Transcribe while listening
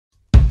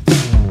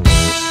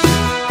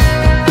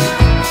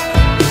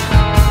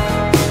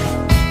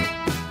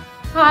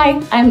Hi,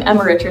 I'm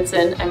Emma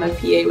Richardson. I'm a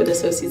PA with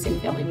Associates in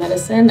Family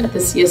Medicine at the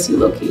CSU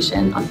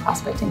location on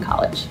Prospecting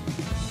College.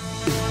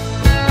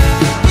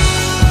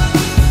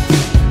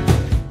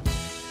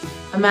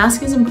 A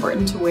mask is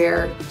important to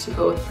wear to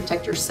both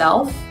protect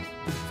yourself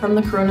from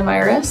the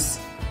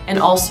coronavirus and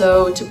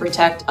also to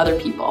protect other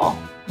people.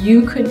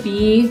 You could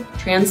be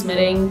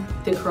transmitting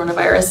the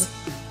coronavirus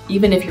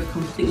even if you're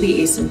completely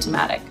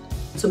asymptomatic.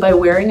 So by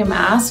wearing a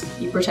mask,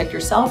 you protect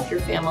yourself,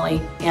 your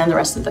family, and the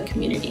rest of the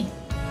community.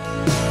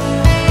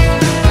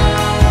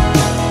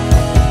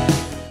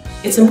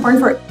 It's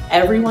important for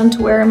everyone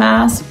to wear a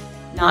mask,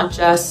 not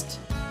just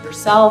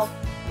yourself,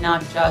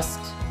 not just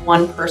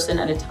one person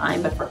at a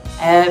time, but for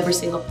every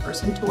single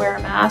person to wear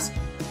a mask,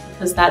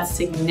 because that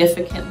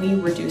significantly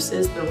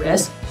reduces the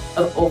risk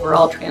of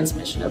overall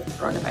transmission of the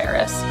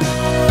coronavirus.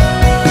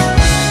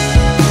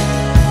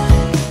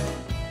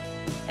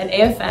 At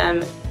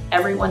AFM,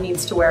 everyone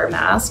needs to wear a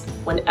mask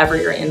whenever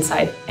you're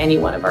inside any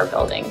one of our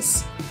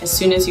buildings. As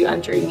soon as you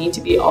enter, you need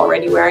to be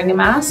already wearing a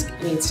mask.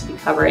 It needs to be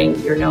covering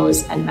your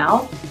nose and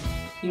mouth.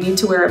 You need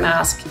to wear a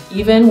mask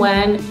even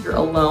when you're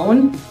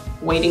alone,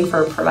 waiting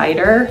for a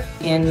provider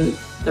in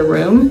the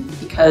room,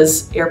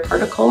 because air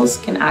particles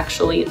can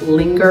actually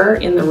linger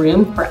in the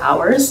room for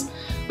hours,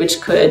 which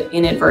could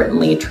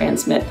inadvertently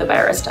transmit the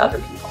virus to other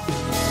people.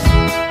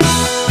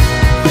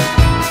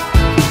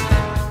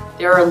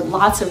 There are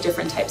lots of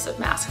different types of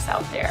masks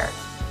out there.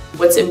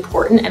 What's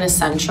important and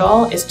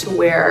essential is to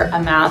wear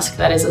a mask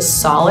that is a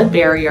solid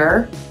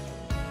barrier,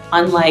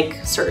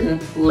 unlike certain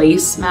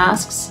lace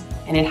masks,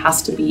 and it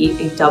has to be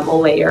a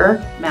double layer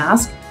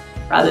mask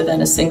rather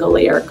than a single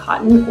layer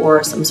cotton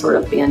or some sort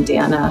of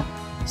bandana.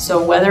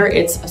 So whether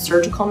it's a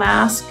surgical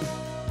mask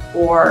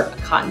or a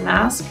cotton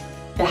mask,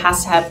 it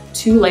has to have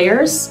 2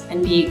 layers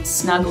and be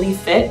snugly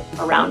fit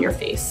around your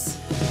face.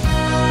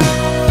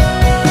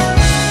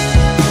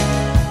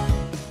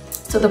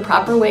 So the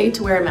proper way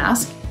to wear a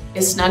mask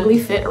is snugly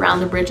fit around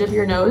the bridge of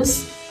your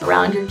nose,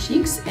 around your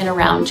cheeks, and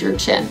around your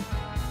chin.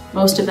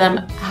 Most of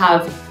them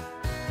have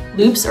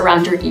loops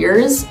around your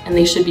ears, and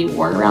they should be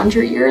worn around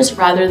your ears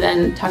rather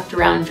than tucked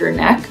around your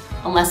neck,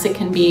 unless it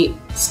can be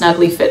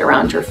snugly fit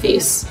around your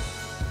face.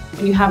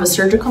 When you have a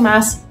surgical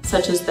mask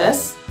such as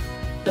this,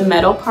 the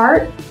metal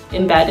part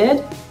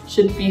embedded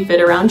should be fit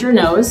around your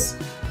nose.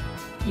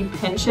 You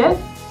pinch it,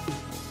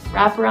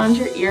 wrap around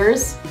your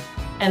ears,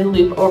 and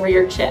loop over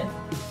your chin.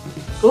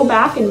 Go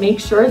back and make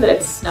sure that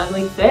it's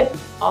snugly fit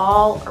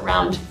all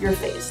around your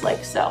face,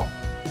 like so.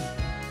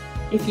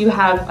 If you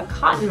have a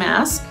cotton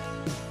mask,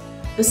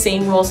 the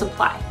same rules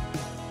apply.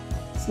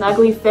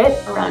 Snugly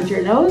fit around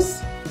your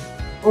nose,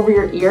 over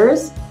your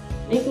ears,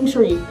 making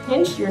sure you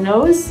pinch your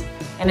nose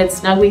and it's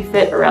snugly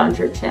fit around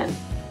your chin.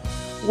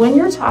 When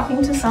you're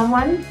talking to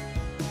someone,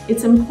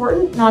 it's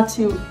important not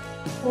to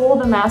pull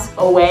the mask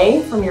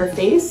away from your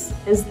face,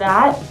 as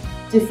that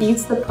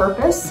defeats the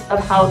purpose of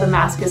how the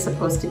mask is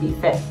supposed to be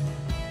fit.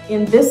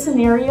 In this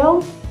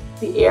scenario,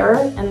 the air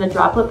and the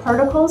droplet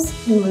particles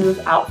can move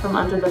out from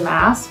under the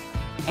mask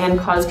and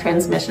cause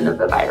transmission of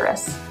the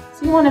virus.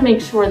 So you want to make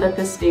sure that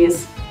this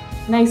stays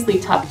nicely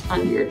tucked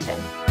under your chin.